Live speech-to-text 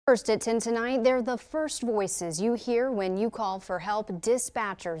First at 10 tonight, they're the first voices you hear when you call for help.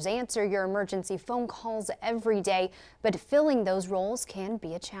 Dispatchers answer your emergency phone calls every day, but filling those roles can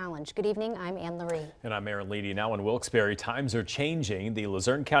be a challenge. Good evening, I'm Ann Lurie. And I'm Aaron Leedy. Now in Wilkes Barre, times are changing. The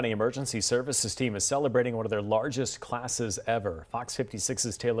Luzerne County Emergency Services team is celebrating one of their largest classes ever. Fox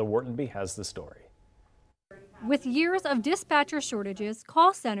 56's Taylor Whartonby has the story. With years of dispatcher shortages,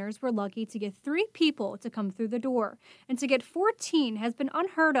 call centers were lucky to get 3 people to come through the door, and to get 14 has been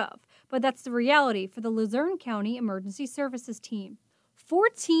unheard of, but that's the reality for the Luzerne County Emergency Services team.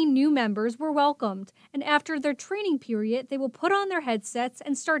 14 new members were welcomed, and after their training period, they will put on their headsets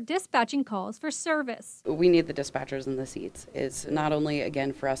and start dispatching calls for service. We need the dispatchers in the seats. It's not only,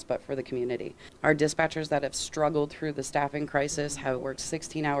 again, for us, but for the community. Our dispatchers that have struggled through the staffing crisis have worked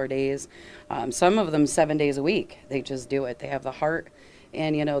 16-hour days, some of them 7 days a week. They just do it. They have the heart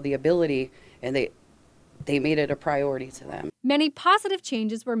and, the ability, and they made it a priority to them. Many positive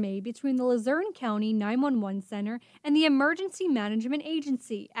changes were made between the Luzerne County 911 Center and the Emergency Management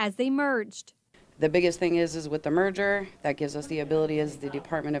Agency as they merged. The biggest thing is with the merger, that gives us the ability as the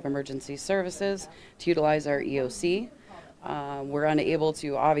Department of Emergency Services to utilize our EOC. We're unable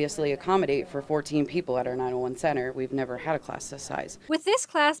to obviously accommodate for 14 people at our 911 center. We've never had a class this size. With this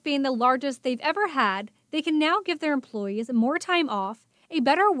class being the largest they've ever had, they can now give their employees more time off, a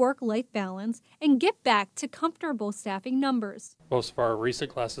better work-life balance, and get back to comfortable staffing numbers. Most of our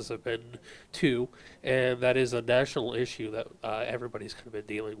recent classes have been 2, and that is a national issue that everybody's kind of been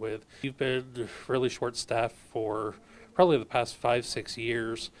dealing with. We've been really short-staffed for probably the past 5-6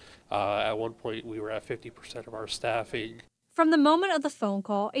 years. At one point, we were at 50% of our staffing. From the moment of the phone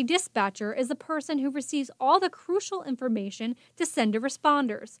call, a dispatcher is the person who receives all the crucial information to send to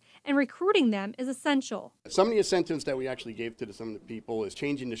responders, and recruiting them is essential. Some of the incentives that we actually gave to some of the people is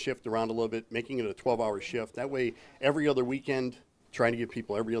changing the shift around a little bit, making it a 12-hour shift. That way, every other weekend, trying to give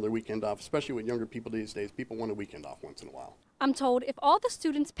people every other weekend off, especially with younger people these days. People want a weekend off once in a while. I'm told if all the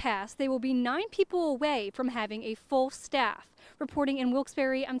students pass, they will be 9 people away from having a full staff. Reporting in Wilkes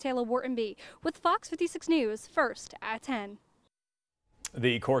Barre, I'm Taylor Whartonby with Fox 56 News, first at 10.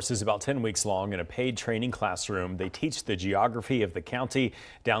 The course is about 10 weeks long in a paid training classroom. They teach the geography of the county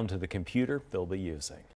down to the computer they'll be using.